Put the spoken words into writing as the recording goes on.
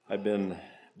I've been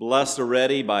blessed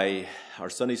already by our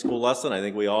Sunday school lesson. I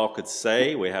think we all could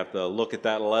say we have to look at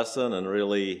that lesson and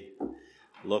really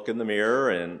look in the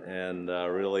mirror and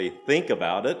really think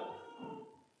about it,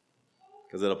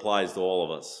 because it applies to all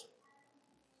of us.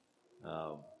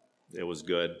 It was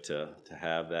good to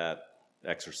have that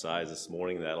exercise this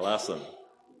morning, that lesson.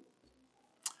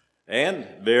 And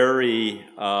very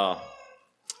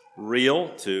real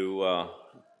to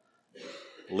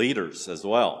leaders as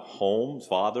well, homes,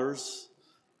 fathers.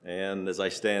 And as I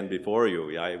stand before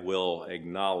you, I will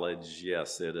acknowledge,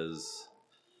 yes, it is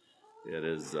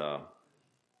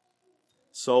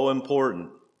so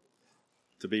important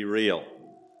to be real.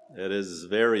 It is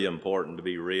very important to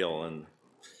be real, and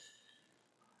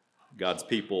God's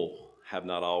people have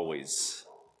not always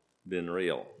been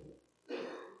real.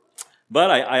 But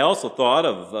I also thought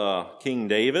of King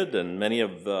David and many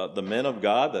of the men of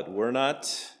God that were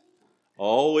not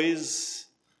always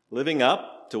living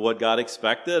up to what God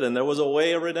expected, and there was a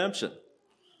way of redemption.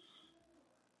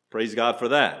 Praise God for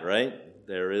that, right?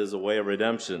 There is a way of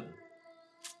redemption.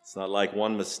 It's not like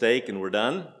one mistake and we're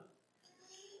done,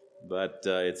 but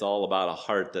it's all about a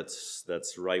heart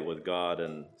that's right with God.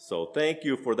 And so thank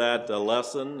you for that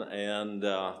lesson and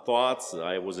thoughts.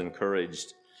 I was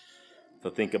encouraged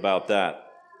to think about that.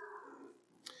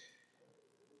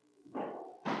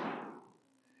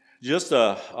 Just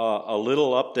a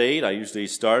little update. I usually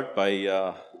start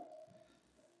by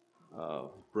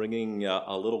bringing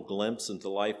a little glimpse into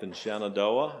life in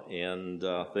Shenandoah, and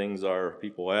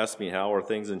people ask me, how are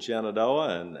things in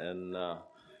Shenandoah, and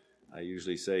I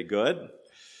usually say good,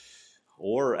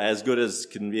 or as good as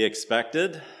can be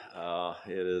expected. God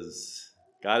is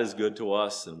good to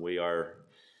us, and we're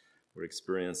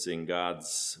experiencing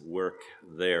God's work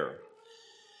there.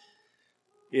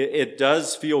 It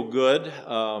does feel good.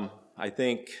 I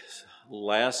think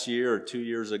last year or 2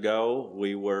 years ago,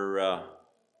 we were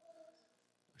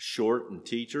short in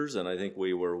teachers, and I think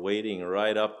we were waiting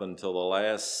right up until the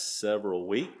last several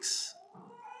weeks.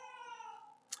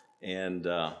 And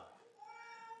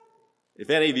if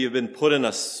any of you have been put in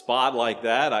a spot like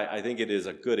that, I think it is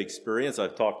a good experience.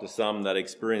 I've talked to some that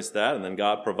experienced that, and then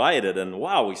God provided, and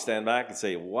wow, we stand back and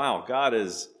say, wow, God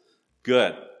is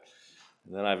good.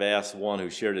 And then I've asked one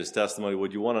who shared his testimony,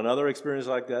 would you want another experience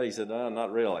like that? He said, no,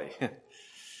 not really.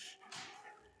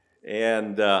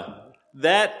 And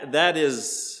that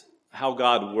is how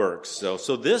God works. So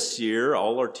this year,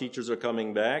 all our teachers are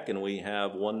coming back, and we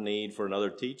have one need for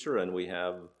another teacher, and we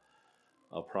have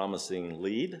a promising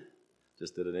lead.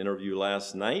 Just did an interview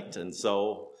last night, and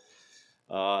so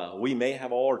we may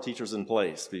have all our teachers in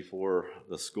place before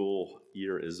the school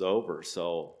year is over.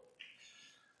 So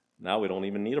now we don't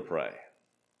even need to pray.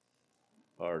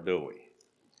 Or do we?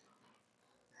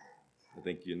 I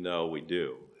think you know we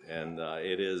do. And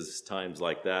it is times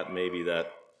like that maybe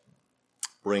that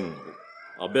bring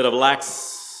a bit of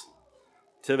laxity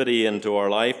into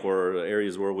our life, or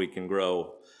areas where we can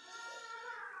grow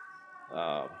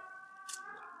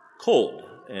cold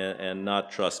and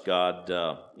not trust God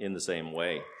in the same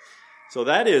way. So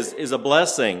that is a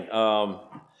blessing.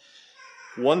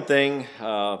 One thing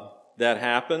that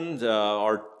happened,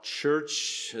 our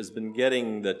church has been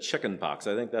getting the chicken pox.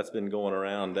 I think that's been going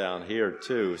around down here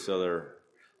too. So their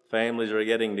families are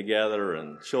getting together,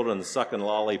 and children sucking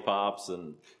lollipops,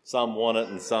 and some want it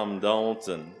and some don't,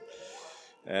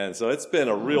 and so it's been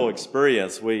a real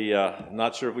experience. We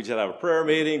not sure if we should have a prayer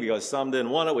meeting because some didn't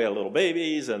want it. We had little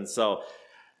babies, and so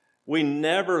we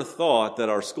never thought that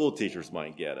our school teachers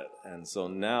might get it, and so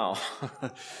now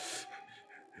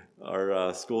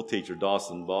our school teacher,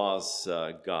 Dawson Voss,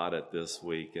 got it this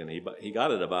week, and he got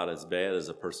it about as bad as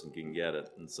a person can get it.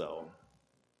 And so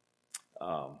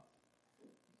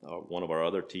one of our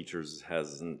other teachers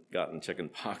hasn't gotten chicken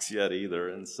pox yet either.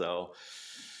 And so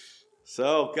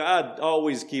God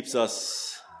always keeps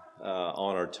us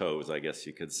on our toes, I guess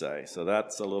you could say. So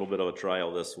that's a little bit of a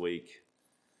trial this week.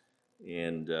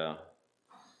 And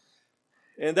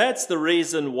that's the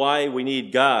reason why we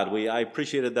need God. I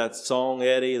appreciated that song,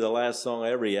 Eddie, the last song,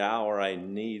 Every Hour I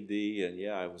Need Thee. And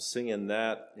yeah, I was singing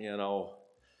that,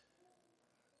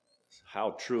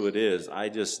 how true it is. I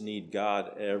just need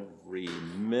God every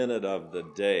minute of the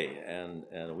day.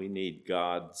 And we need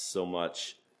God so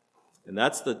much. And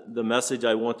that's the message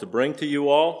I want to bring to you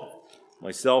all,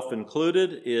 myself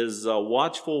included, is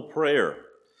watchful prayer.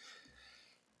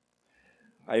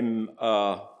 I'm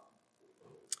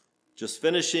just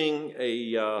finishing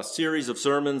a series of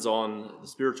sermons on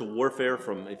spiritual warfare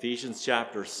from Ephesians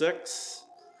chapter 6,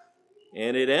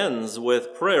 and it ends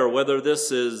with prayer. Whether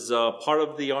this is part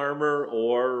of the armor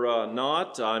or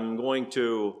not, I'm going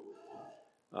to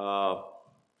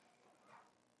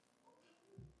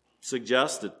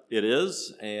suggest it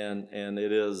is, and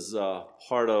it is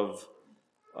part of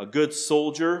a good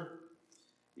soldier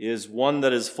is one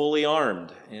that is fully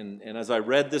armed. And as I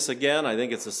read this again, I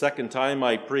think it's the second time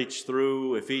I preached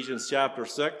through Ephesians chapter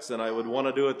 6, and I would want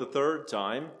to do it the third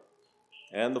time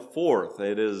and the fourth.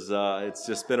 It's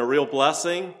just been a real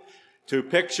blessing to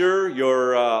picture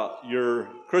your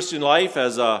Christian life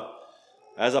as a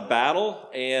battle,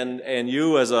 and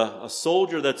you as a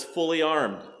soldier that's fully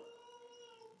armed.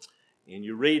 And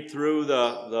you read through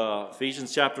the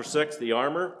Ephesians chapter 6, the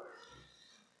armor,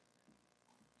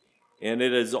 and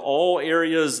it is all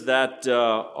areas that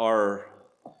are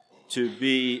to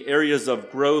be areas of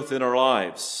growth in our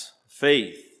lives.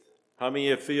 Faith. How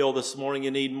many of you feel this morning you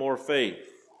need more faith?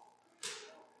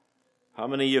 How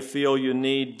many of you feel you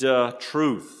need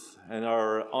truth and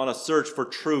are on a search for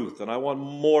truth? And I want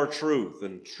more truth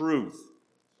and truth.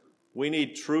 We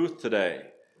need truth today.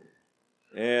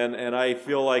 And I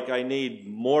feel like I need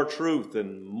more truth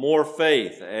and more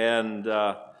faith. And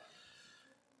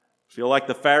feel like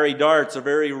the fiery darts are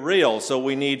very real, so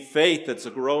we need faith that's a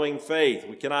growing faith.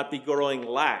 We cannot be growing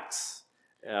lax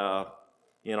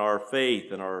in our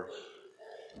faith and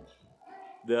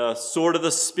the sword of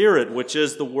the Spirit, which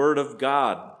is the Word of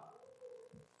God,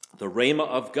 the Rhema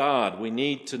of God. We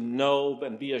need to know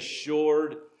and be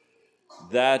assured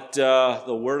that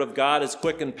the Word of God is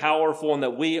quick and powerful and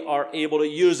that we are able to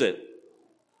use it.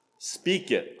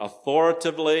 Speak it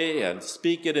authoritatively and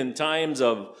speak it in times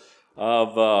of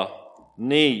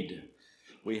need.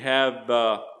 We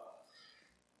have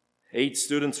 8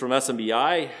 students from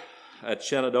SMBI at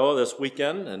Shenandoah this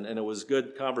weekend, and it was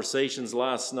good conversations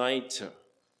last night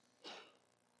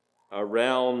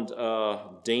around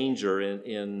danger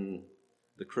in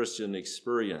the Christian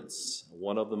experience.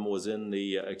 One of them was in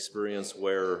the experience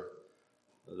where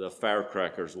the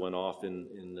firecrackers went off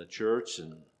in the church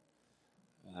and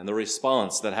the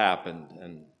response that happened.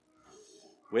 And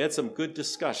we had some good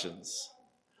discussions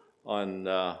on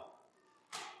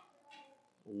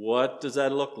what does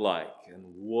that look like, and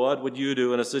what would you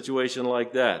do in a situation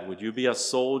like that? Would you be a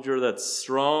soldier that's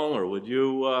strong, or would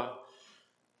you?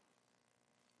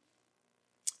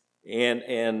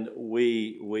 And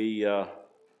we at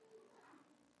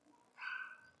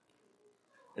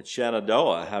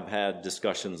Shenandoah have had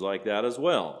discussions like that as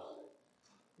well.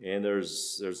 And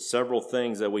there's several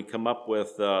things that we come up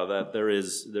with that there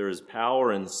is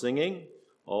power in singing.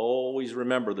 Always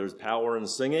remember there's power in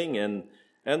singing and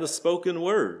the spoken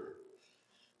word.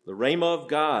 The Rhema of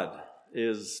God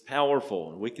is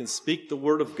powerful. We can speak the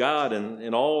word of God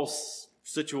in all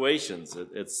situations.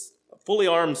 It's a fully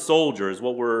armed soldier is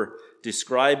what we're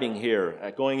describing here,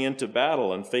 at going into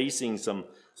battle and facing some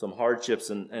hardships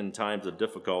and times of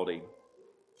difficulty.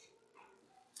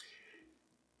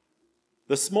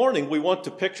 This morning, we want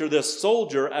to picture this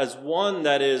soldier as one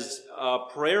that is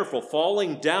prayerful,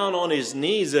 falling down on his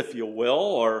knees, if you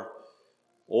will,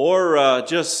 or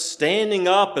just standing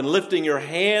up and lifting your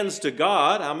hands to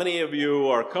God. How many of you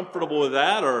are comfortable with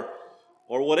that, or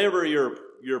whatever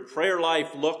your prayer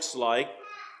life looks like?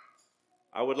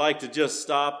 I would like to just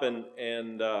stop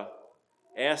and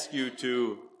ask you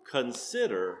to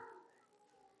consider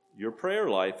your prayer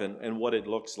life and what it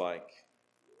looks like.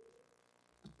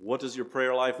 What does your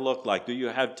prayer life look like? Do you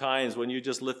have times when you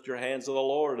just lift your hands to the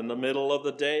Lord in the middle of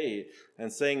the day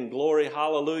and sing glory,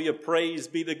 hallelujah, praise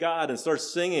be to God, and start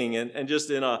singing and just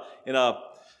in a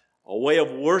way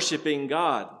of worshiping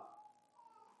God?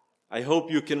 I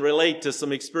hope you can relate to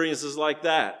some experiences like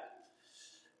that.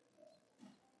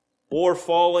 Or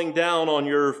falling down on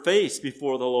your face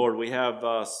before the Lord. We have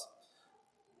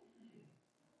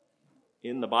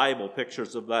in the Bible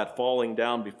pictures of that, falling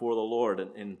down before the Lord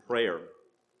in prayer.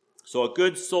 So a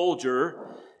good soldier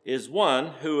is one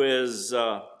who is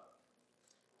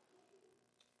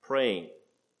praying,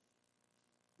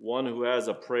 one who has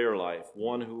a prayer life,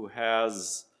 one who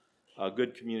has a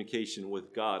good communication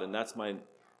with God. And that's my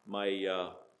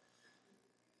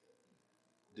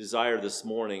desire this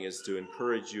morning, is to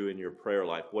encourage you in your prayer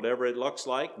life. Whatever it looks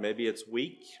like, maybe it's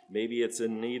weak, maybe it's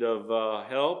in need of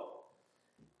help.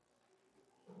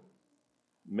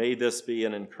 May this be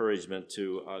an encouragement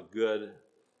to a good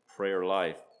prayer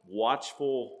life.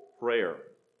 Watchful prayer.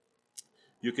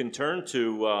 You can turn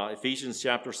to Ephesians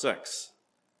chapter 6,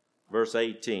 verse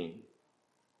 18.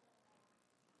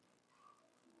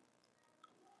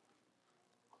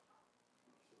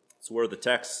 It's where the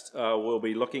text we'll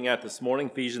be looking at this morning,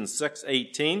 Ephesians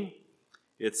 6:18.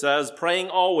 It says, praying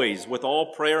always with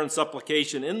all prayer and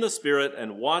supplication in the Spirit,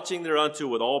 and watching thereunto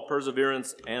with all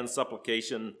perseverance and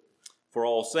supplication for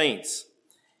all saints.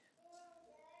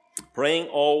 Praying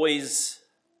always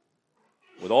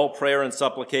with all prayer and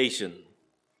supplication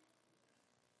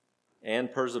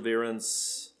and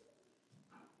perseverance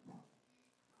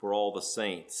for all the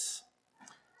saints.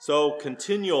 So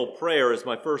continual prayer is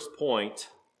my first point.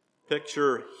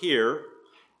 Picture here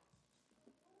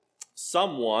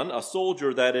someone, a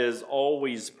soldier that is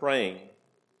always praying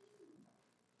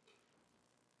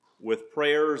with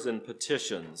prayers and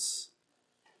petitions.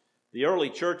 The early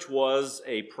church was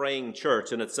a praying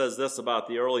church, and it says this about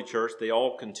the early church: they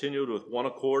all continued with one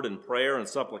accord in prayer and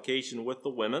supplication with the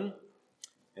women,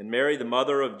 and Mary, the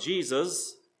mother of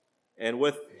Jesus, and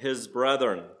with his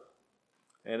brethren.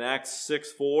 In Acts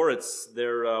 6:4, it's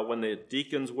there when the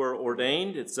deacons were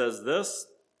ordained. It says this: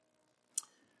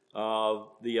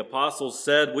 the apostles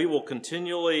said, "We will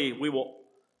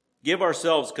give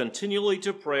ourselves continually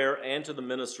to prayer and to the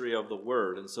ministry of the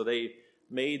word." And so they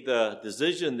made the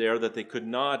decision there that they could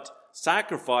not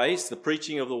sacrifice the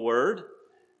preaching of the word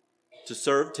to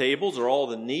serve tables or all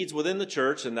the needs within the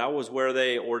church, and that was where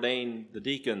they ordained the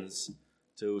deacons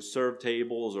to serve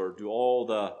tables or do all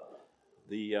the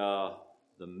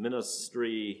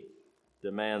ministry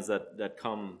demands that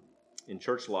come in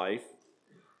church life.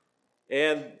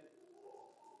 And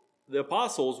the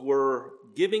apostles were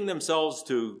giving themselves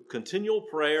to continual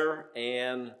prayer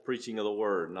and preaching of the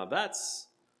word. Now that's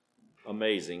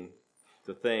amazing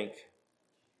to think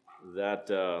that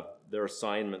their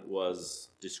assignment was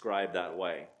described that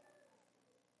way.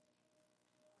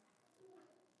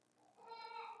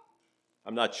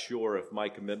 I'm not sure if my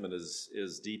commitment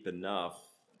is deep enough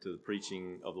to the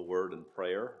preaching of the word and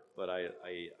prayer, but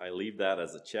I leave that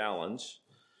as a challenge.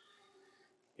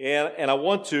 And I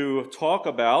want to talk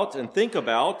about and think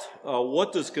about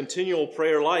what does continual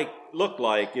prayer look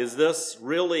like? Is this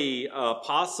really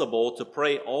possible to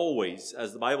pray always,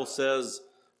 as the Bible says,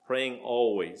 praying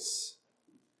always?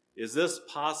 Is this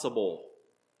possible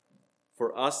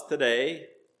for us today?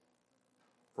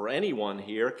 For anyone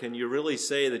here, can you really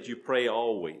say that you pray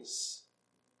always?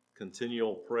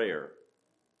 Continual prayer.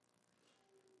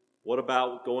 What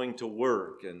about going to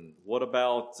work? And what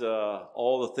about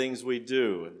all the things we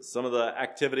do and some of the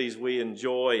activities we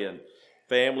enjoy and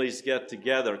families get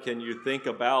together? Can you think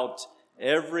about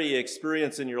every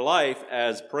experience in your life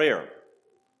as prayer?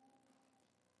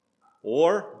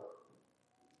 Or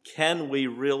can we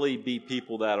really be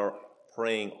people that are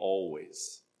praying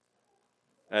always?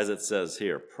 As it says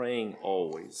here, praying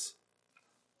always.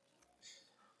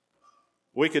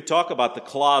 We could talk about the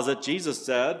closet. Jesus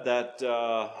said that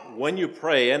when you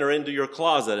pray, enter into your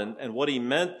closet. And what he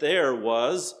meant there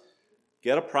was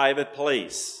get a private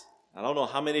place. I don't know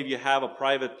how many of you have a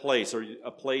private place or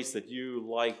a place that you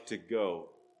like to go.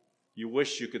 You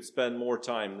wish you could spend more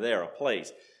time there, a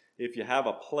place. If you have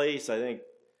a place, I think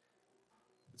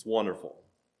it's wonderful.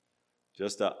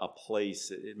 Just a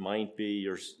place. It might be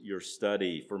your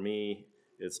study. For me,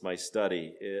 it's my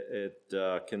study.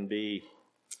 It can be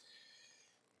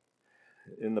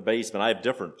in the basement. I have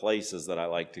different places that I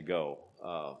like to go.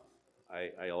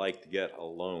 I like to get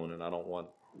alone, and I don't want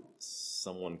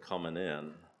someone coming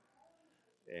in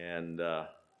and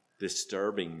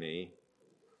disturbing me.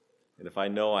 And if I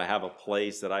know I have a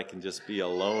place that I can just be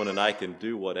alone and I can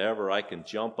do whatever, I can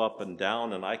jump up and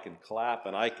down and I can clap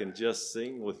and I can just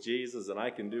sing with Jesus and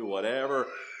I can do whatever.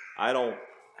 I don't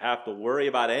have to worry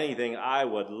about anything. I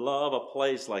would love a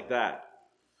place like that.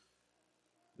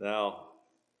 Now,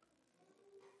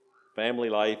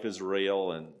 family life is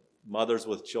real, and mothers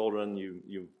with children,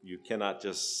 you cannot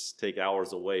just take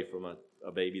hours away from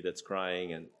a baby that's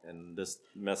crying, and this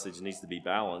message needs to be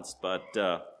balanced. But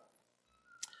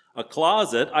a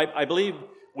closet, I believe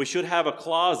we should have a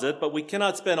closet, but we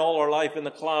cannot spend all our life in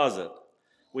the closet.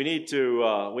 We need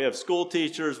to, we have school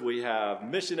teachers, we have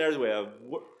missionaries, we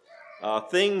have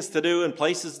things to do and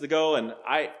places to go, and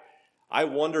I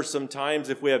wonder sometimes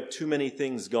if we have too many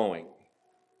things going.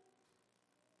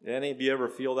 Any of you ever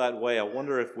feel that way? I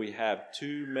wonder if we have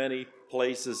too many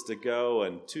places to go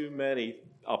and too many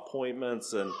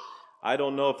appointments, and I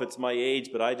don't know if it's my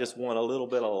age, but I just want a little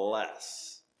bit of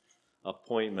less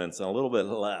appointments and a little bit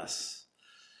less.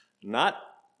 Not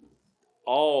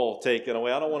all taken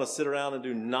away. I don't want to sit around and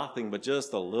do nothing, but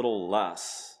just a little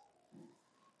less.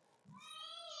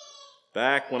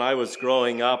 Back when I was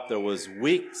growing up, there was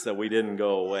weeks that we didn't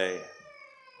go away,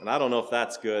 and I don't know if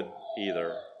that's good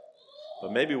either.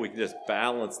 But maybe we can just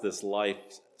balance this life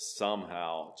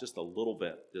somehow, just a little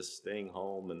bit, just staying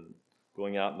home and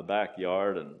going out in the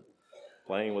backyard and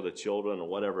playing with the children or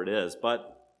whatever it is.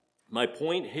 But my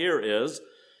point here is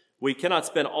we cannot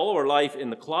spend all of our life in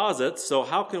the closet, so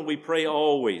how can we pray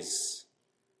always?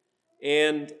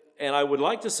 And I would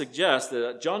like to suggest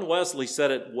that John Wesley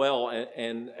said it well,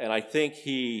 and I think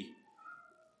he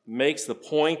makes the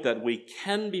point that we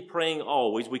can be praying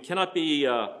always. We cannot be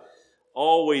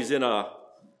always in a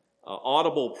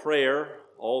audible prayer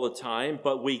all the time,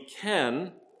 but we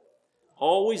can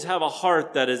always have a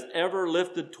heart that is ever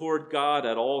lifted toward God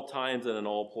at all times and in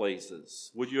all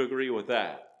places. Would you agree with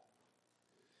that?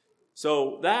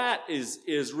 So that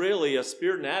is really a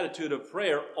spirit and attitude of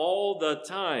prayer all the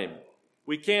time.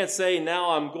 We can't say,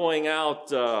 now I'm going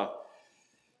out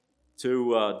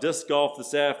to disc golf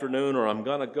this afternoon, or I'm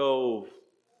going to go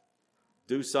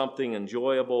do something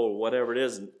enjoyable or whatever it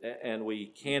is, and we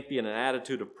can't be in an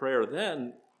attitude of prayer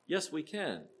then. Yes, we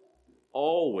can.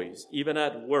 Always, even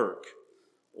at work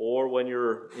or when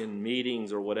you're in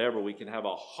meetings or whatever, we can have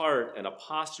a heart and a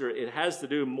posture. It has to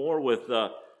do more with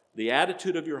the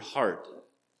attitude of your heart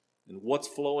and what's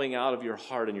flowing out of your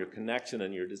heart and your connection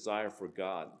and your desire for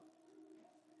God.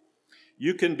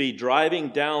 You can be driving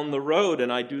down the road,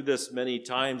 and I do this many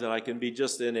times, and I can be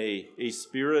just in a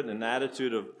spirit and an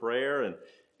attitude of prayer.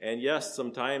 And yes,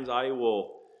 sometimes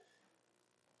I'll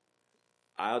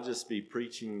just be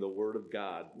preaching the Word of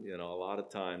God, a lot of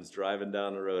times driving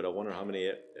down the road. I wonder how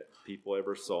many people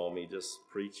ever saw me just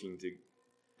preaching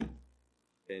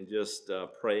and just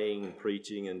praying and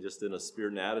preaching and just in a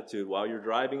spirit and attitude while you're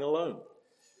driving alone.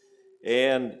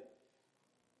 And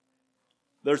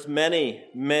there's many,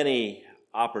 many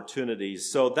opportunities.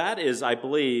 So that is, I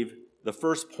believe, the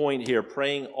first point here,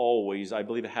 praying always, I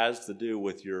believe it has to do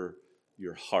with your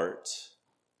heart.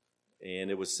 And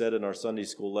it was said in our Sunday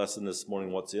school lesson this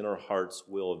morning, what's in our hearts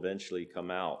will eventually come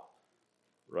out,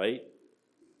 right?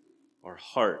 Our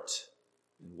heart,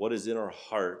 and what is in our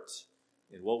heart,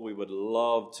 and what we would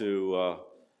love to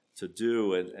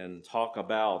do and talk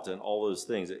about, and all those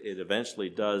things, it eventually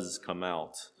does come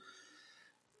out.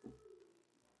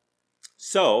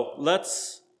 So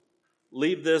let's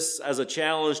leave this as a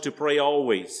challenge to pray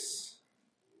always.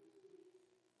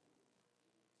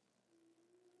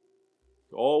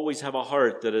 Always have a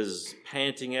heart that is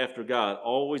panting after God.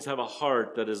 Always have a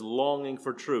heart that is longing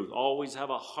for truth. Always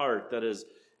have a heart that is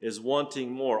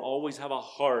wanting more. Always have a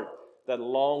heart that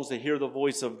longs to hear the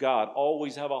voice of God.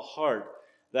 Always have a heart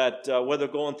that whether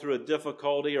going through a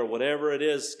difficulty or whatever it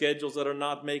is, schedules that are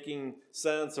not making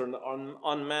sense or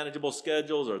unmanageable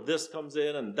schedules, or this comes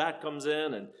in and that comes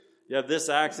in, and you have this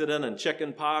accident and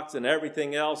chicken pox and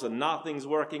everything else, and nothing's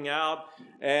working out,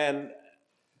 and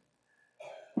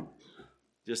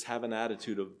just have an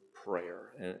attitude of prayer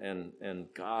and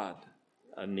God,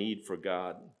 a need for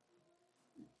God.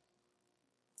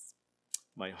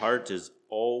 My heart is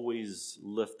always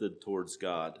lifted towards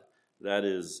God. That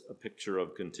is a picture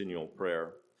of continual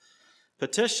prayer.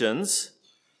 Petitions,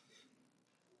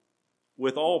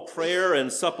 with all prayer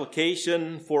and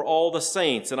supplication for all the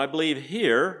saints. And I believe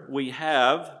here we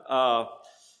have a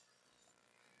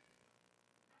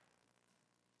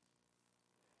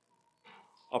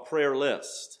prayer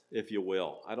list, if you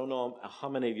will. I don't know how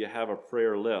many of you have a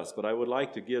prayer list, but I would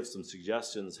like to give some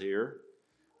suggestions here.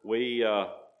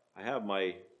 I have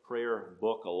my prayer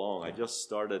book along. I just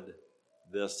started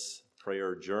this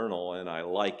prayer journal, and I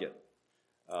like it.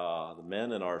 The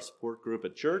men in our support group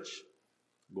at church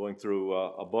going through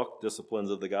a book, Disciplines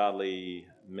of the Godly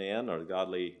Man, or the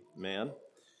Godly Man.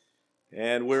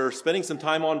 And we're spending some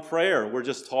time on prayer. We're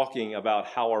just talking about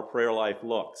how our prayer life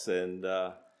looks. And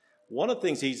one of the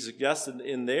things he suggested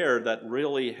in there that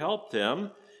really helped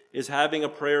him is having a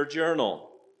prayer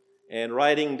journal and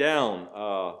writing down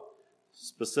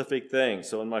specific things.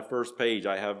 So in my first page,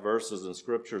 I have verses and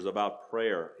scriptures about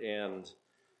prayer, and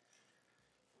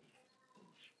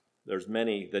there's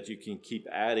many that you can keep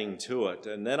adding to it.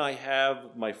 And then I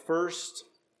have my first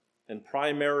and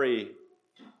primary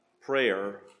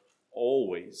prayer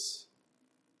always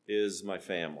is my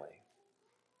family.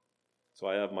 So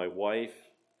I have my wife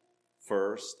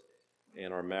first,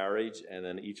 and our marriage, and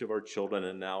then each of our children,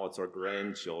 and now it's our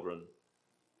grandchildren.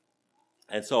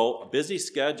 And so, busy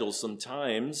schedules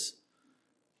sometimes,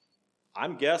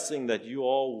 I'm guessing that you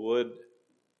all would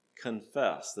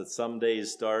confess that some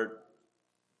days start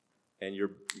and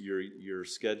your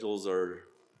schedules are,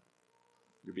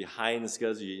 you're behind the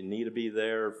schedule, you need to be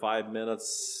there 5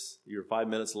 minutes, you're 5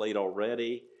 minutes late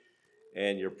already,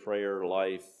 and your prayer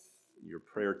life, your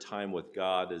prayer time with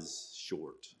God is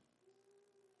short.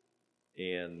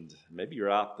 And maybe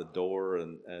you're out the door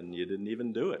and you didn't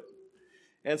even do it.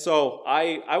 And so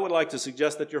I would like to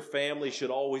suggest that your family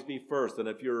should always be first. And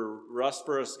if you're rushed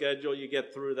for a schedule, you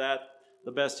get through that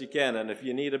the best you can. And if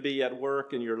you need to be at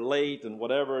work and you're late and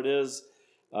whatever it is,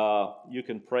 you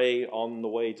can pray on the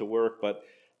way to work.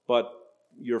 But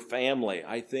your family,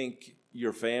 I think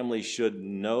your family should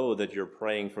know that you're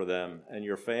praying for them, and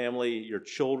your family, your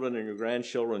children and your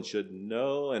grandchildren should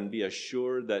know and be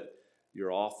assured that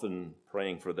you're often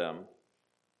praying for them.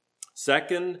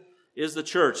 Second is the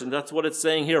church, and that's what it's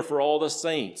saying here for all the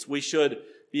saints. We should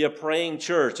be a praying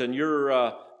church, and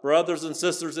your brothers and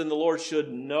sisters in the Lord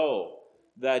should know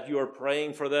that you are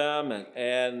praying for them,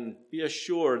 and be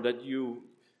assured that you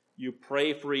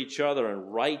pray for each other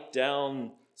and write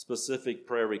down specific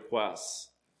prayer requests.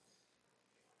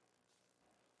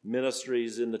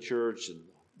 Ministries in the church and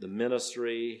the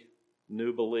ministry,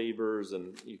 new believers,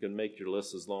 and you can make your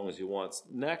list as long as you want.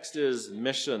 Next is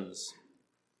missions.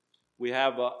 We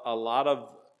have a lot of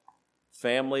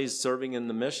families serving in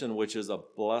the mission, which is a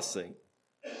blessing.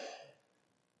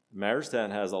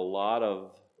 Mayorstown has a lot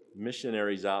of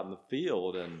missionaries out in the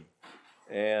field,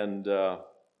 and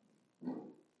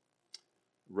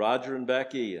Roger and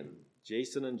Becky and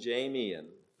Jason and Jamie and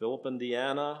Philip and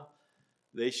Deanna,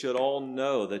 they should all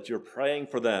know that you're praying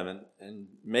for them, and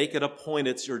make it a point.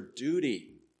 It's your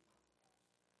duty.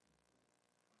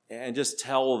 And just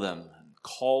tell them,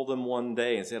 call them one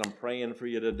day and say, I'm praying for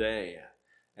you today.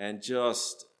 And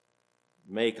just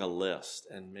make a list.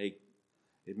 And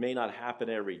it may not happen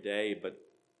every day, but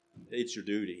it's your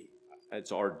duty.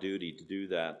 It's our duty to do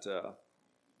that.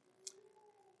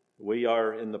 We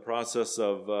are in the process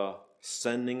of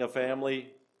sending a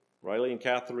family. Riley and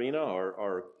Katharina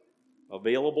are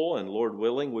available, and Lord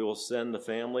willing, we will send the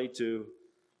family to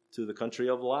the country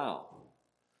of Laos.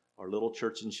 Our little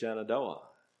church in Shenandoah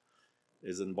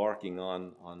is embarking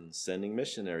on sending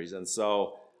missionaries. And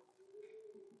so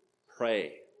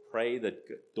pray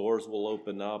that doors will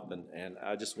open up, and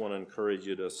I just want to encourage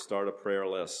you to start a prayer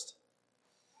list.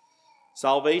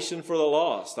 Salvation for the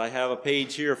lost. I have a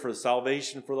page here for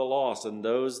salvation for the lost and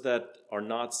those that are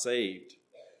not saved.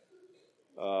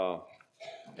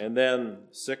 And then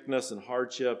sickness and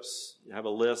hardships, you have a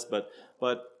list,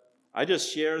 but I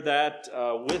just share that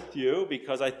with you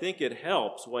because I think it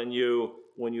helps when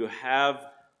you have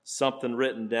something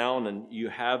written down and you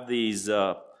have these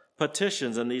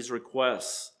petitions and these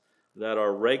requests that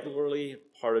are regularly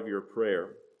part of your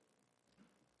prayer.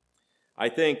 I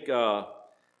think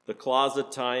the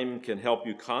closet time can help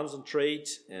you concentrate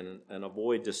and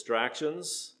avoid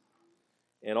distractions,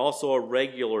 and also a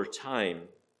regular time,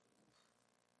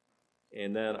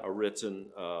 and then a written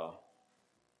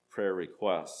prayer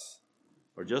request,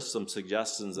 or just some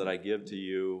suggestions that I give to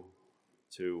you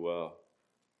to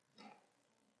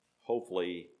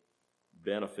hopefully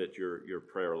benefit your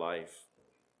prayer life.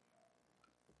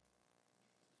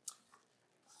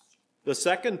 The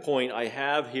second point I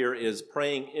have here is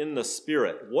praying in the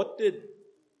Spirit. What did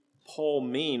Paul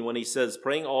mean when he says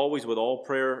praying always with all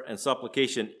prayer and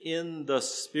supplication in the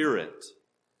Spirit?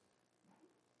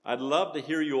 I'd love to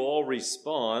hear you all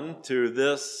respond to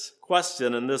this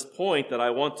question and this point that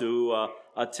I want to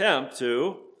attempt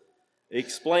to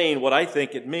explain what I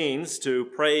think it means to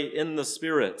pray in the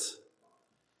Spirit.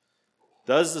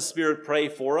 Does the Spirit pray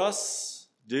for us?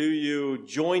 Do you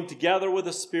join together with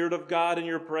the Spirit of God in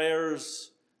your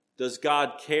prayers? Does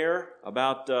God care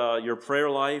about your prayer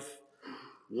life?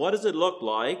 What does it look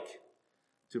like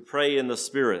to pray in the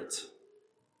Spirit?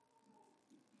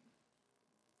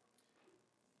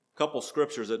 A couple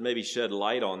scriptures that maybe shed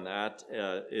light on that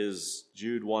is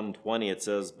Jude 1:20. It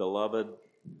says, "Beloved,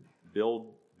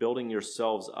 building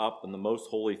yourselves up in the most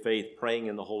holy faith, praying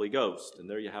in the Holy Ghost." And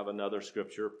there you have another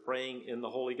scripture, praying in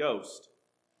the Holy Ghost.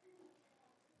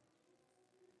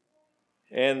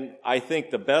 And I think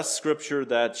the best scripture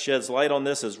that sheds light on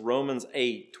this is Romans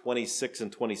 8:26 and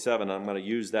 27. I'm going to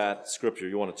use that scripture.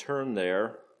 You want to turn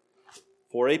there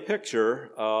for a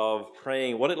picture of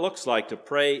praying, what it looks like to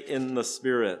pray in the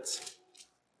Spirit.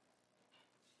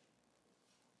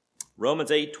 Romans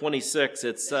 8:26,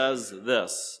 it says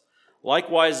this,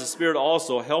 "Likewise the Spirit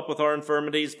also helpeth our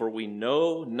infirmities, for we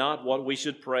know not what we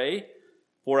should pray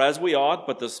for as we ought,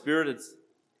 but the Spirit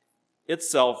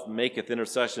itself maketh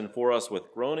intercession for us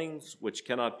with groanings which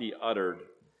cannot be uttered.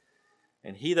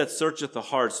 And he that searcheth the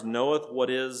hearts knoweth what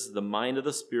is the mind of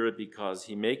the Spirit, because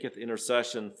he maketh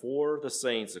intercession for the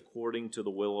saints according to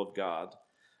the will of God.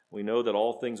 We know that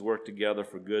all things work together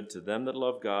for good to them that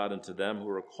love God and to them who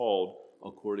are called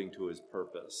according to his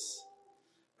purpose."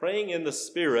 Praying in the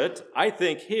Spirit, I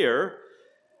think here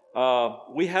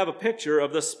we have a picture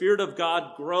of the Spirit of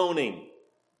God groaning.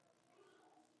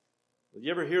 Did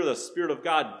you ever hear the Spirit of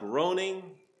God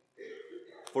groaning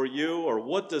for you? Or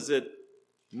what does it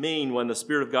mean when the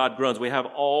Spirit of God groans? We have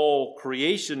all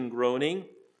creation groaning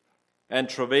and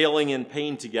travailing in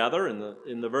pain together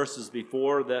in the verses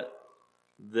before that.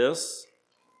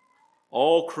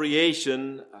 All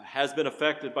creation has been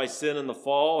affected by sin and the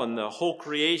fall, and the whole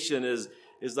creation is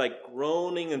like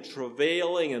groaning and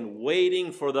travailing and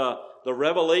waiting for the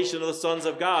revelation of the sons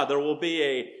of God. There will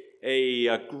be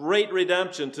a great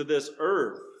redemption to this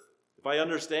earth. If I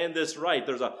understand this right,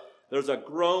 there's a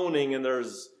groaning, and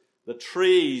the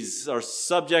trees are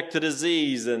subject to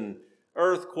disease and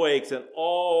earthquakes and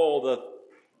all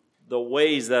the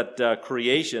ways that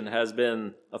creation has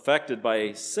been affected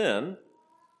by sin.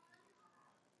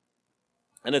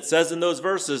 And it says in those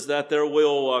verses that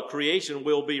creation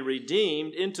will be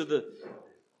redeemed into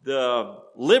the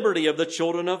liberty of the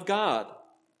children of God.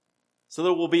 So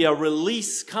there will be a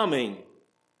release coming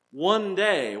one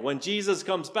day when Jesus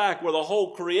comes back, where the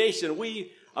whole creation,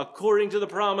 we, according to the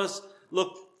promise,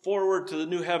 look forward to the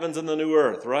new heavens and the new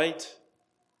earth, right?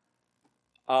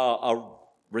 A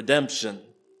redemption.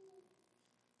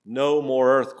 No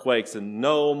more earthquakes, and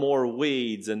no more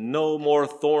weeds, and no more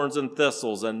thorns and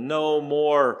thistles, and no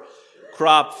more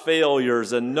crop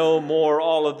failures, and no more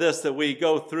all of this that we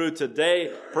go through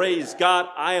today. Praise God,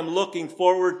 I am looking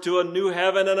forward to a new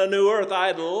heaven and a new earth.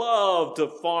 I'd love to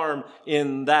farm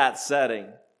in that setting.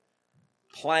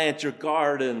 Plant your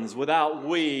gardens without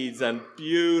weeds, and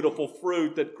beautiful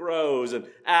fruit that grows, and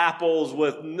apples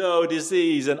with no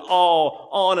disease, and all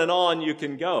on and on you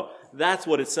can go. That's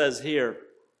what it says here.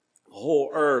 The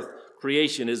whole earth,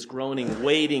 creation is groaning,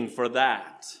 waiting for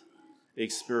that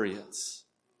experience.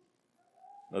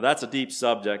 Now, that's a deep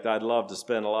subject. I'd love to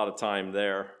spend a lot of time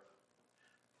there,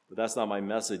 but that's not my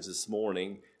message this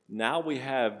morning. Now we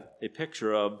have a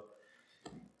picture of,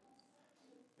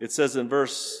 it says in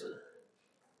verse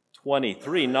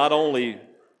 23, not only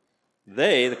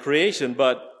they, the creation,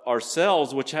 but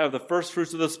ourselves, which have the first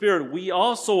fruits of the Spirit, we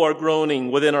also are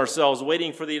groaning within ourselves,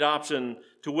 waiting for the adoption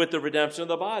to wit the redemption of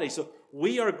the body. So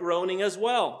we are groaning as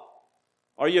well.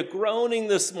 Are you groaning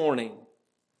this morning?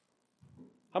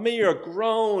 How many of you are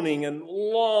groaning and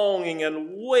longing and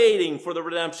waiting for the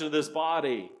redemption of this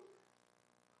body?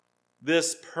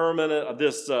 This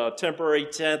temporary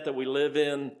tent that we live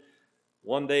in,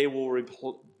 one day will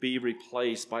be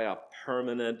replaced by a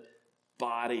permanent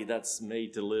body that's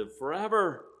made to live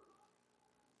forever.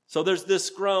 So there's this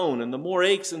groan, and the more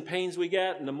aches and pains we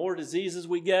get, and the more diseases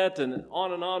we get, and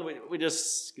on, we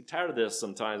just get tired of this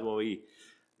sometimes when we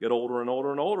get older and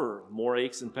older and older. More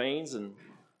aches and pains, and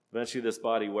eventually this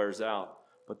body wears out.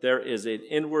 But there is an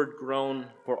inward groan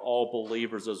for all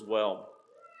believers as well.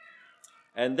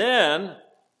 And then,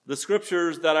 the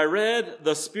scriptures that I read,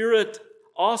 the Spirit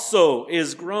also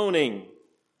is groaning.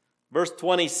 Verse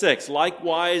 26,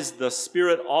 likewise the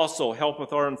Spirit also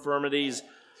helpeth our infirmities,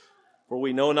 for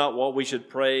we know not what we should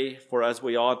pray for as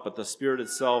we ought, but the Spirit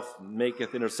itself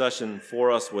maketh intercession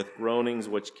for us with groanings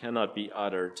which cannot be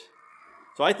uttered.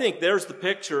 So I think there's the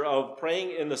picture of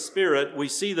praying in the Spirit. We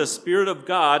see the Spirit of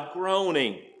God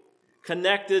groaning,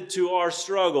 connected to our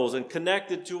struggles and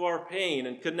connected to our pain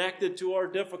and connected to our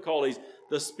difficulties.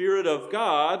 The Spirit of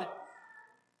God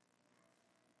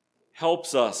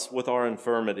helps us with our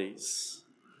infirmities.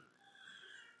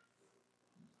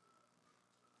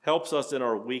 Helps us in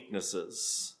our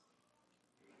weaknesses.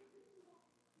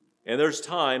 And there's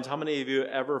times, how many of you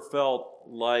ever felt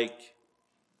like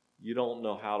you don't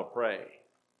know how to pray?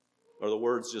 Or the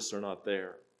words just are not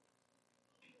there?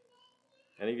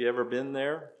 Any of you ever been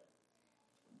there?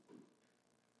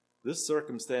 This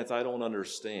circumstance I don't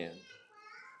understand.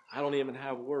 I don't even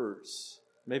have words.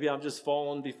 Maybe I'm just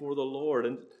falling before the Lord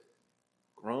and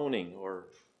groaning or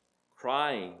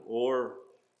crying or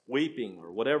weeping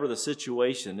or whatever the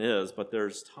situation is, but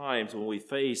there's times when we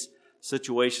face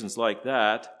situations like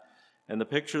that, and the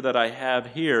picture that I have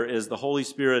here is the Holy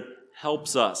Spirit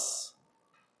helps us.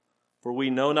 For we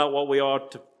know not what we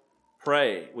ought to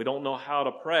pray. We don't know how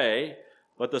to pray,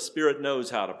 but the Spirit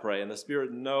knows how to pray, and the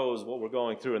Spirit knows what we're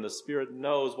going through, and the Spirit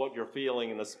knows what you're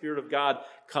feeling, and the Spirit of God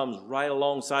comes right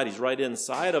alongside. He's right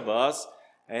inside of us,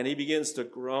 and He begins to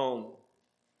groan.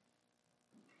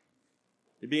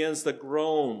 He begins to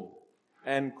groan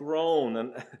and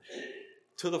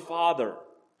to the Father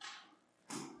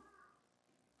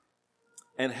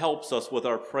and helps us with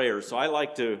our prayers. So I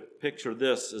like to picture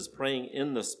this as praying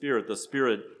in the Spirit. The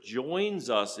Spirit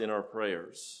joins us in our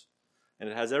prayers. And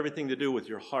it has everything to do with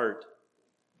your heart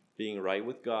being right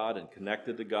with God and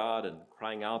connected to God and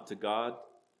crying out to God.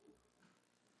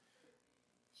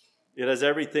 It has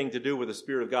everything to do with the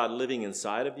Spirit of God living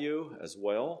inside of you as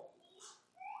well.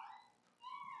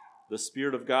 The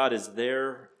Spirit of God is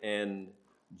there and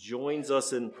joins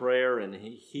us in prayer, and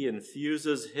He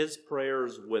infuses His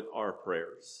prayers with our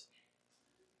prayers.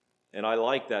 And I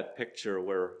like that picture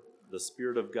where the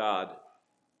Spirit of God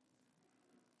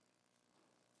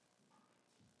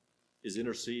is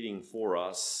interceding for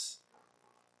us,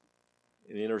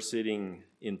 and interceding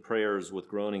in prayers with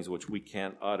groanings which we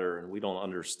can't utter and we don't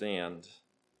understand.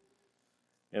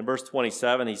 In verse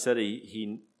 27, he said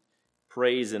he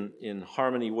prays in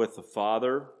harmony with the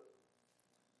Father.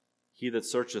 He that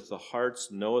searcheth the hearts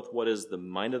knoweth what is the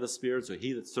mind of the Spirit. So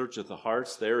he that searcheth the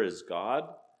hearts, there is God.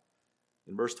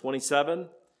 In verse 27,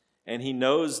 and he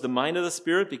knows the mind of the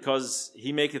Spirit because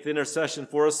he maketh intercession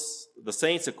for us, the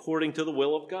saints, according to the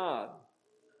will of God.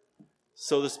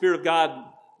 So the Spirit of God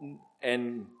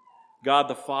and God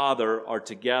the Father are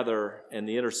together, and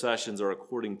the intercessions are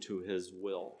according to his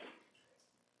will.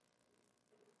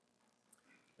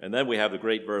 And then we have the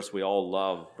great verse we all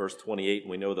love, verse 28,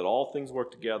 and we know that all things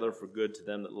work together for good to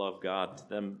them that love God, to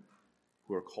them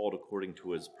who are called according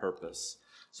to his purpose.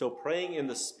 So praying in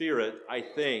the Spirit, I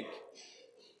think,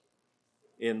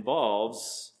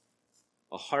 involves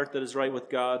a heart that is right with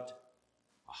God,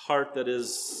 a heart that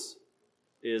is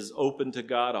open to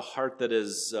God, a heart that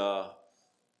is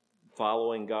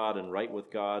following God and right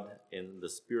with God, and the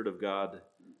Spirit of God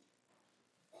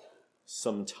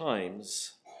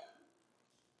sometimes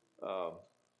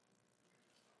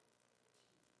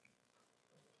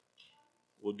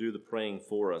will do the praying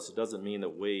for us. It doesn't mean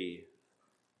that we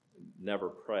never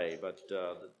pray, but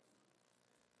the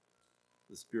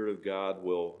Spirit of God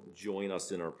will join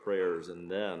us in our prayers, and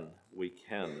then we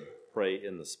can pray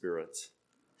in the Spirit.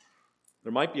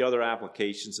 There might be other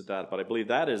applications of that, but I believe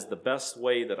that is the best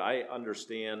way that I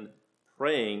understand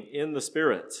praying in the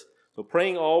Spirit. So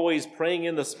always praying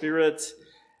in the Spirit.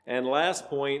 And last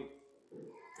point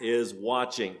is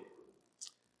watching.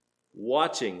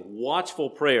 Watchful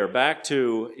prayer. Back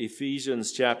to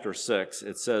Ephesians chapter 6.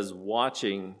 It says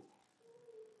watching.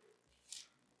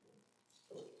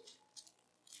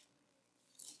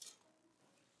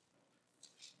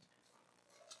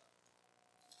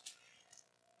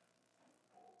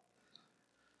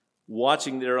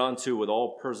 Watching thereunto with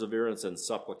all perseverance and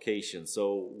supplication.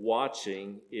 So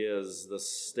watching is the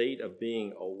state of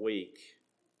being awake.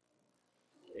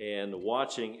 And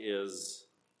watching is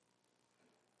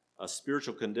a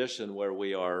spiritual condition where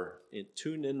we are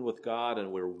tuned in with God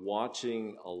and we're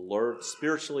watching, alert,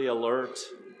 spiritually alert.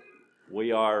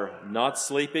 We are not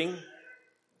sleeping,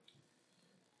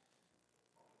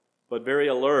 but very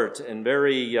alert and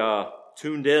very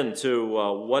tuned in to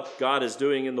what God is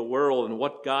doing in the world and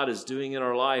what God is doing in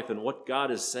our life and what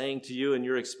God is saying to you in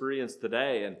your experience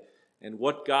today and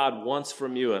what God wants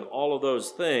from you and all of those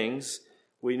things.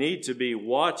 We need to be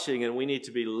watching and we need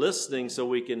to be listening so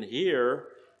we can hear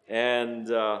and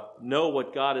know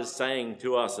what God is saying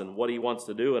to us and what he wants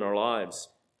to do in our lives.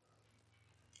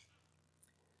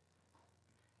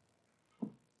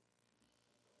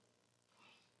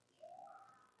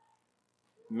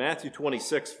 Matthew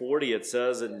 26:40, it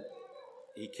says, and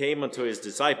he came unto his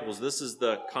disciples. This is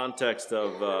the context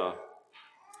of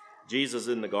Jesus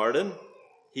in the garden.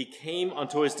 He came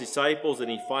unto his disciples,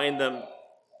 and he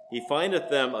findeth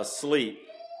them asleep,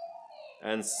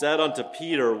 and said unto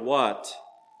Peter, what?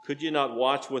 Could ye not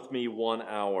watch with me 1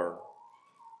 hour?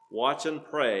 Watch and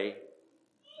pray,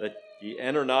 that ye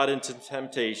enter not into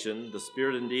temptation. The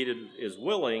spirit indeed is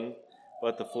willing,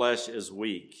 but the flesh is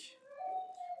weak.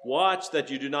 Watch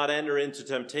that you do not enter into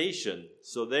temptation.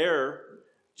 So there,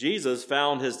 Jesus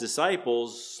found his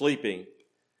disciples sleeping.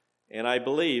 And I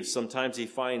believe sometimes he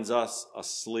finds us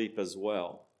asleep as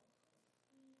well.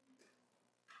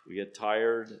 We get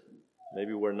tired.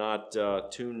 Maybe we're not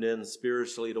tuned in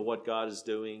spiritually to what God is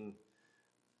doing.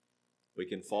 We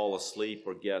can fall asleep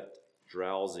or get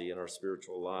drowsy in our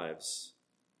spiritual lives.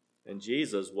 And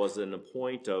Jesus was in a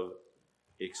point of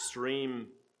extreme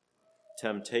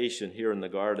temptation here in the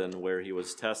garden where he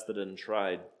was tested and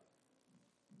tried.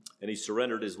 And he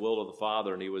surrendered his will to the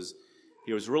Father, and he was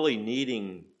really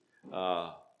needing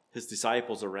his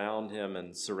disciples around him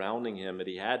and surrounding him, and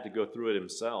he had to go through it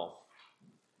himself.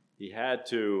 He had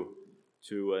to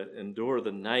endure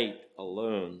the night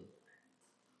alone.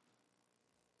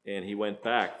 And he went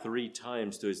back 3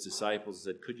 times to his disciples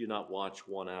and said, could you not watch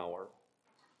 1 hour?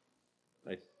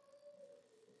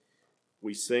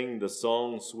 We sing the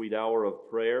song, Sweet Hour of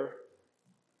Prayer.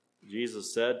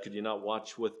 Jesus said, could you not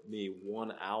watch with me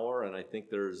 1 hour? And I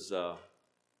think there's a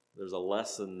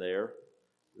lesson there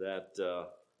that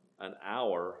an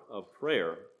hour of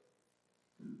prayer.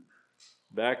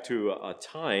 Back to a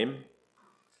time,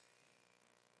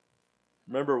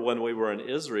 remember when we were in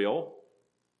Israel,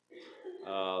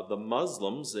 the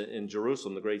Muslims in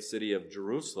Jerusalem, the great city of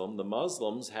Jerusalem, the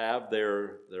Muslims have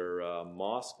their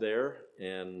mosque there,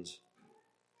 and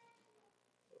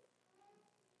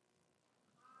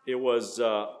it was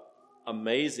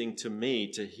amazing to me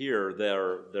to hear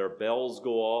their bells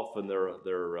go off and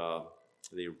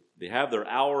they have their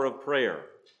hour of prayer.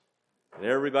 And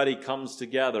everybody comes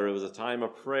together. It was a time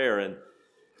of prayer, and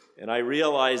I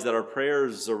realized that our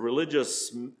prayers or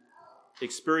religious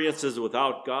experiences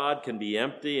without God can be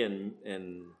empty and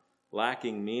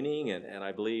lacking meaning, and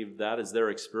I believe that is their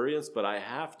experience, but I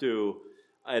have to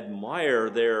admire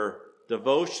their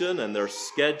devotion and their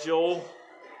schedule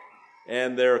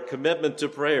and their commitment to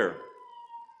prayer,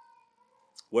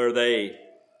 where they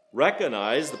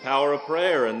recognize the power of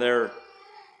prayer, and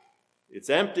it's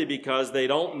empty because they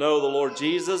don't know the Lord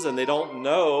Jesus and they don't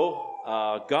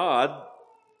know God,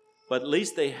 but at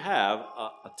least they have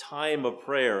a time of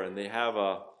prayer, and they have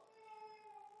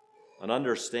an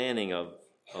understanding of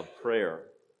prayer.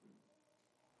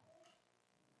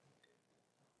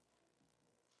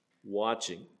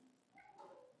 Watching.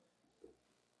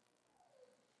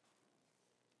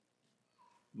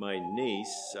 My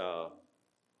niece,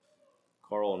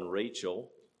 Carl and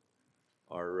Rachel,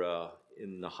 are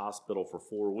in the hospital for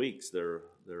 4 weeks. Their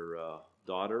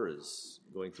daughter is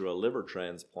going through a liver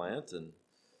transplant, and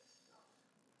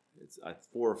it's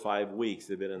 4 or 5 weeks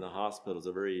they've been in the hospital. It's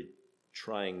a very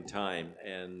trying time,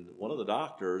 and one of the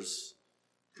doctors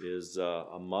is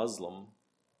a Muslim,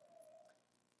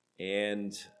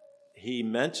 and he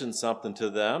mentioned something to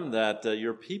them that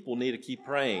your people need to keep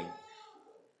praying.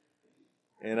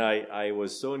 And I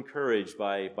was so encouraged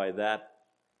by that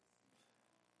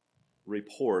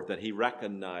report that he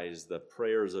recognized the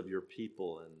prayers of your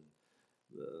people, and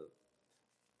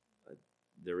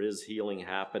there is healing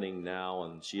happening now,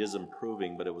 and she is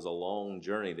improving, but it was a long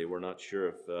journey. They were not sure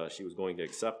if she was going to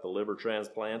accept the liver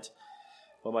transplant.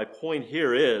 But my point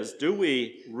here is, do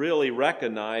we really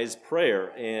recognize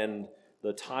prayer and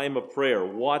the time of prayer,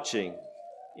 watching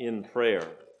in prayer?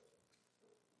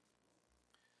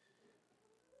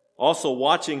 Also,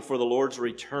 watching for the Lord's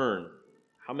return.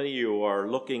 How many of you are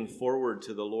looking forward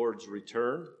to the Lord's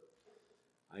return?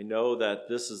 I know that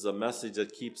this is a message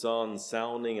that keeps on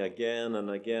sounding again and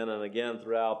again and again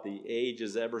throughout the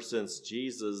ages, ever since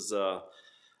Jesus'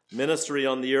 ministry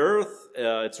on the earth.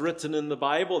 It's written in the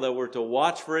Bible that we're to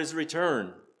watch for his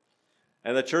return.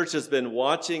 And the church has been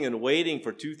watching and waiting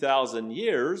for 2,000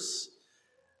 years.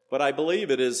 But I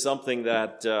believe it is something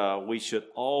that we should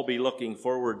all be looking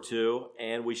forward to,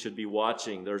 and we should be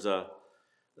watching. There's a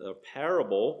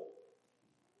parable.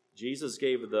 Jesus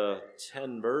gave the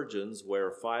 10 virgins,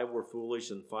 where 5 were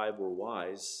foolish and 5 were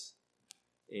wise.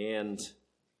 And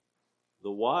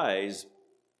the wise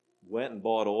went and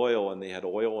bought oil, and they had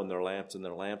oil in their lamps, and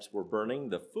their lamps were burning.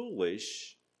 The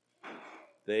foolish,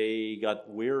 they got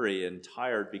weary and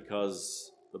tired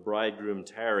because the bridegroom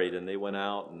tarried, and they went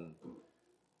out and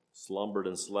slumbered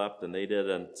and slept, and they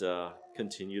didn't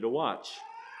continue to watch.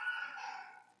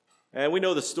 And we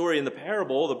know the story in the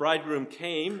parable. The bridegroom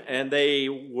came, and they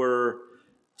were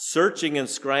searching and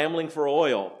scrambling for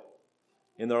oil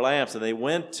in their lamps, and they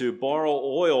went to borrow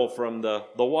oil from the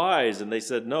wise, and they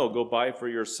said, "No, go buy for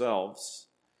yourselves."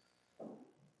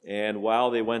 And while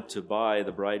they went to buy,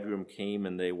 the bridegroom came,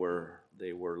 and they were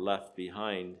left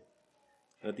behind.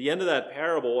 At the end of that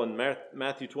parable in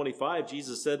Matthew 25,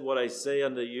 Jesus said, "What I say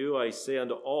unto you, I say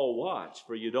unto all, watch,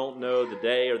 for you don't know the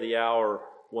day or the hour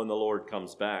when the Lord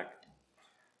comes back."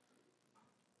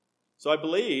 So I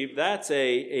believe that's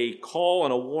a call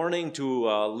and a warning to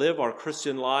live our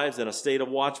Christian lives in a state of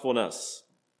watchfulness.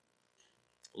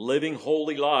 Living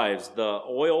holy lives. The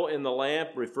oil in the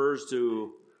lamp refers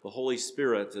to the Holy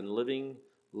Spirit, and living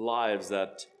lives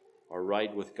that are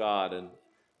right with God, and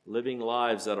living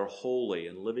lives that are holy,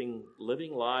 and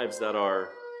living lives that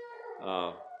are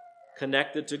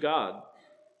connected to God.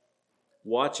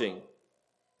 Watching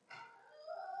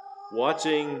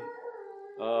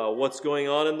what's going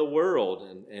on in the world,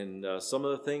 and some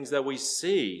of the things that we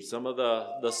see, some of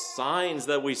the signs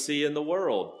that we see in the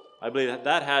world. I believe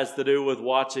that has to do with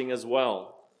watching as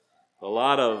well. A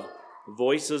lot of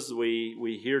voices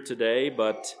we hear today,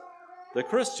 but the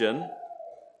Christian,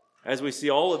 as we see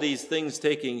all of these things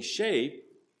taking shape,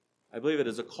 I believe it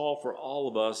is a call for all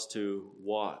of us to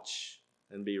watch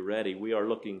and be ready. We are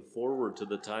looking forward to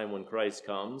the time when Christ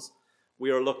comes. We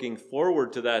are looking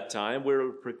forward to that time.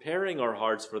 We're preparing our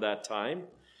hearts for that time.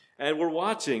 And we're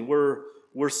watching.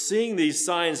 We're seeing these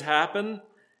signs happen.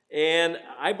 And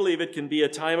I believe it can be a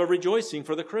time of rejoicing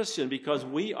for the Christian, because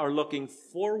we are looking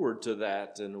forward to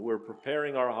that, and we're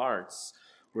preparing our hearts.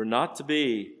 We're not to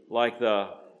be like the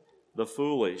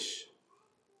foolish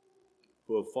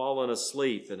who have fallen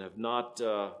asleep and have not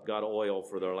got oil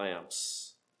for their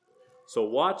lamps. So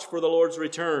watch for the Lord's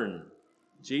return.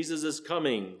 Jesus is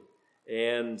coming,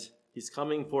 and He's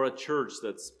coming for a church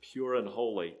that's pure and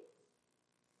holy.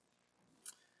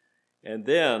 And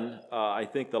then I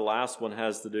think the last one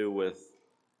has to do with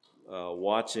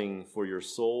watching for your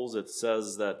souls. It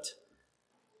says that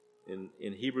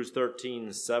in Hebrews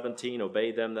 13:17,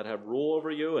 obey them that have rule over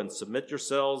you and submit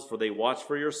yourselves, for they watch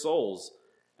for your souls,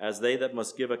 as they that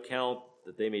must give account,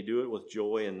 that they may do it with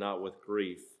joy and not with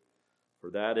grief, for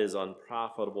that is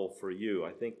unprofitable for you.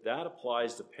 I think that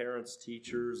applies to parents,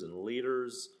 teachers, and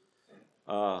leaders.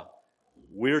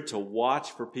 We're to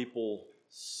watch for people's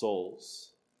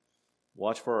souls.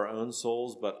 Watch for our own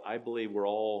souls, but I believe we're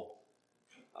all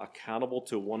accountable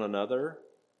to one another,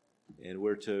 and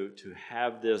we're to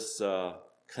have this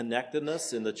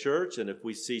connectedness in the church. And if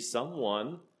we see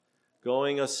someone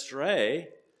going astray,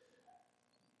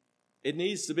 it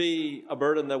needs to be a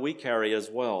burden that we carry as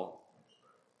well.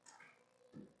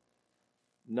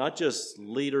 Not just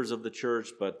leaders of the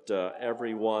church, but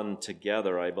everyone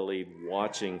together, I believe,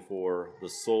 watching for the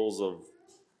souls of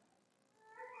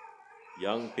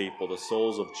young people, the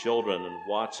souls of children, and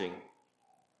watching.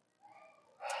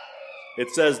 It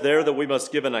says there that we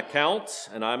must give an account,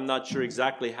 and I'm not sure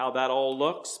exactly how that all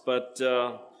looks, but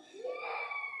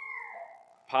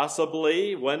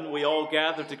possibly when we all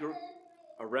gather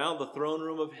around the throne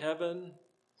room of heaven,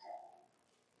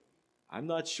 I'm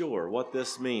not sure what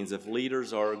this means, if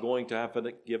leaders are going to have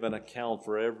to give an account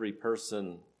for every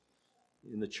person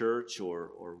in the church,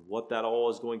 or what that all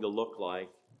is going to look like.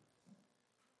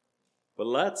 But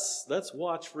let's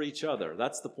watch for each other.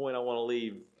 That's the point I want to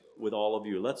leave with all of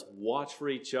you. Let's watch for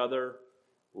each other.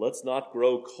 Let's not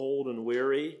grow cold and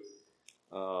weary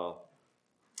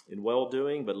in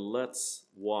well-doing, but let's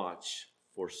watch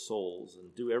for souls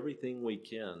and do everything we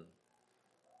can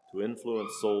to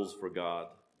influence souls for God.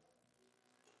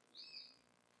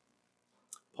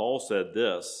 Paul said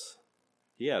this.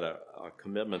 He had a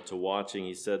commitment to watching.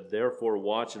 He said, therefore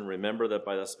watch and remember that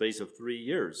by the space of 3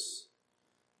 years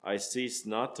I cease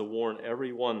not to warn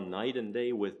everyone night and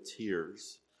day with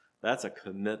tears. That's a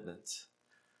commitment.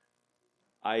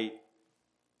 I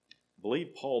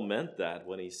believe Paul meant that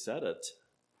when he said it.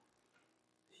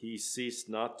 He ceased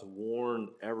not to warn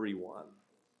everyone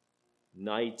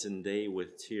night and day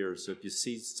with tears. So if you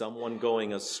see someone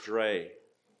going astray,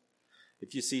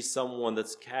 if you see someone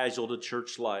that's casual to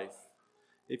church life,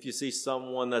 if you see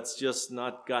someone that's just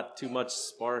not got too much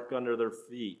spark under their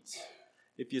feet,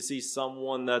 if you see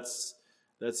someone that's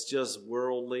just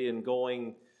worldly and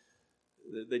going,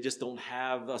 they just don't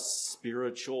have a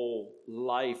spiritual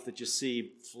life that you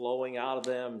see flowing out of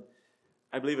them,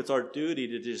 I believe it's our duty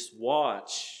to just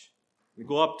watch and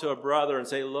go up to a brother and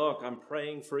say, look, I'm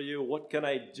praying for you. What can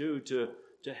I do to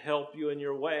help you in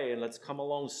your way? And let's come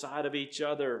alongside of each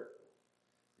other,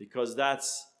 because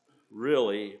that's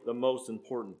really the most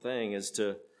important thing, is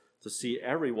to see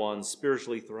everyone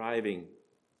spiritually thriving.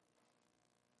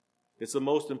 It's the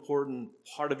most important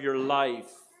part of your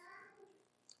life.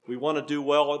 We want to do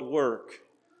well at work.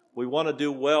 We want to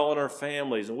do well in our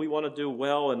families, and we want to do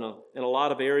well in a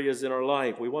lot of areas in our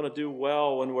life. We want to do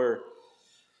well when we're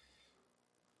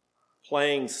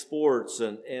playing sports,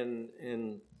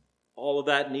 and all of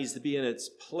that needs to be in its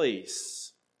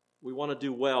place. We want to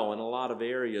do well in a lot of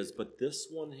areas, but this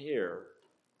one here,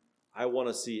 I want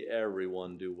to see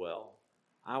everyone do well.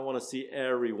 I want to see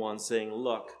everyone saying,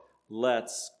 look,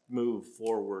 let's move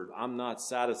forward. I'm not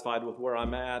satisfied with where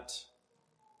I'm at.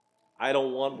 I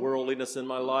don't want worldliness in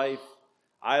my life.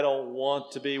 I don't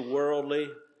want to be worldly.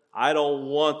 I don't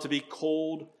want to be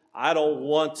cold. I don't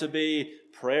want to be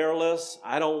prayerless.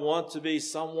 I don't want to be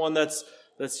someone that's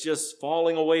just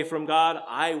falling away from God.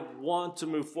 I want to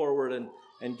move forward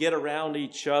and get around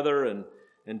each other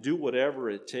and do whatever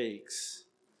it takes.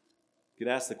 You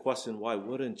could ask the question, why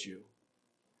wouldn't you?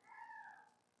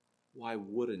 Why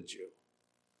wouldn't you?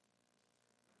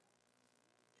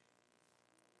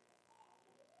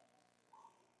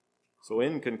 So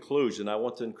in conclusion, I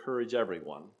want to encourage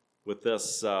everyone with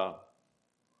this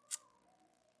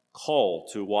call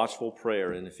to watchful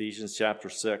prayer in Ephesians chapter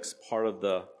 6, part of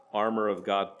the armor of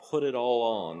God. Put it all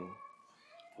on.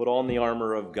 Put on the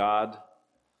armor of God.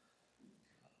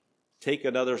 Take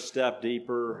another step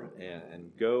deeper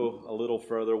and go a little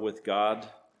further with God.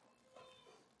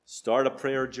 Start a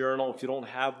prayer journal if you don't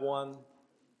have one.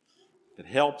 If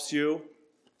it helps you,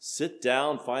 sit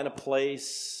down, find a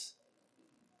place,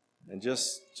 and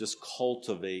just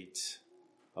cultivate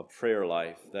a prayer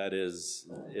life that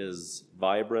is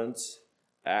vibrant,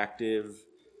 active,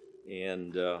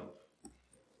 and God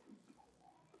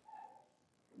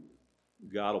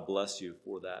will bless you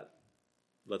for that.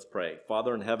 Let's pray.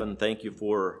 Father in heaven, thank you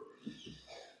for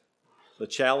the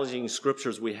challenging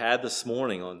scriptures we had this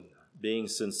morning on being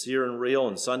sincere and real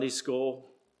in Sunday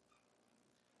school,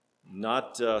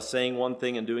 not saying one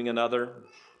thing and doing another.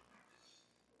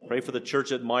 Pray for the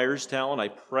church at Myerstown. I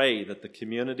pray that the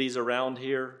communities around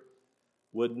here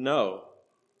would know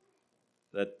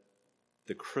that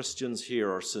the Christians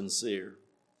here are sincere.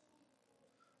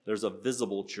 There's a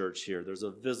visible church here. There's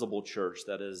a visible church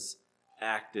that is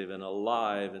active and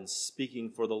alive and speaking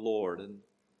for the Lord and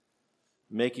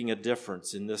making a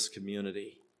difference in this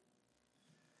community.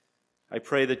 I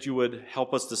pray that you would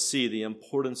help us to see the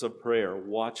importance of prayer,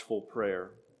 watchful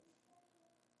prayer.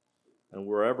 And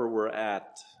wherever we're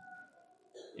at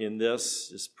in this,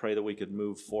 just pray that we could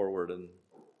move forward and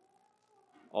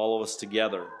all of us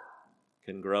together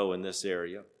can grow in this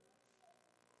area.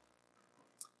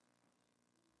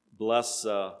 Bless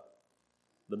the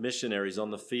missionaries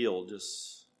on the field.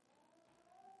 Just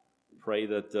pray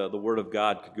that the Word of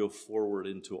God could go forward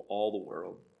into all the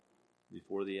world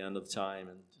before the end of time.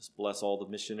 And just bless all the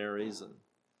missionaries and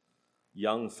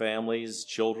young families,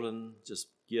 children. Just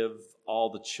give all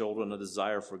the children a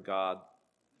desire for God.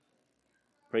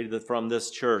 Pray that from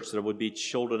this church there would be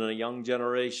children in a young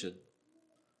generation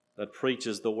that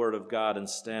preaches the Word of God and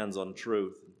stands on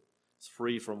truth. It's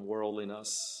free from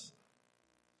worldliness.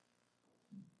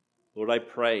 Lord, I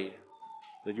pray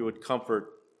that you would comfort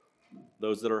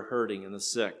those that are hurting and the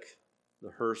sick,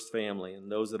 the Hurst family,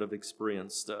 and those that have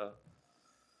experienced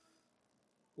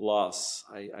loss.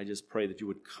 I just pray that you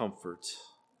would comfort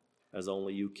as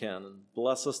only you can. And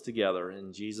bless us together.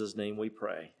 In Jesus' name we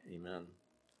pray. Amen.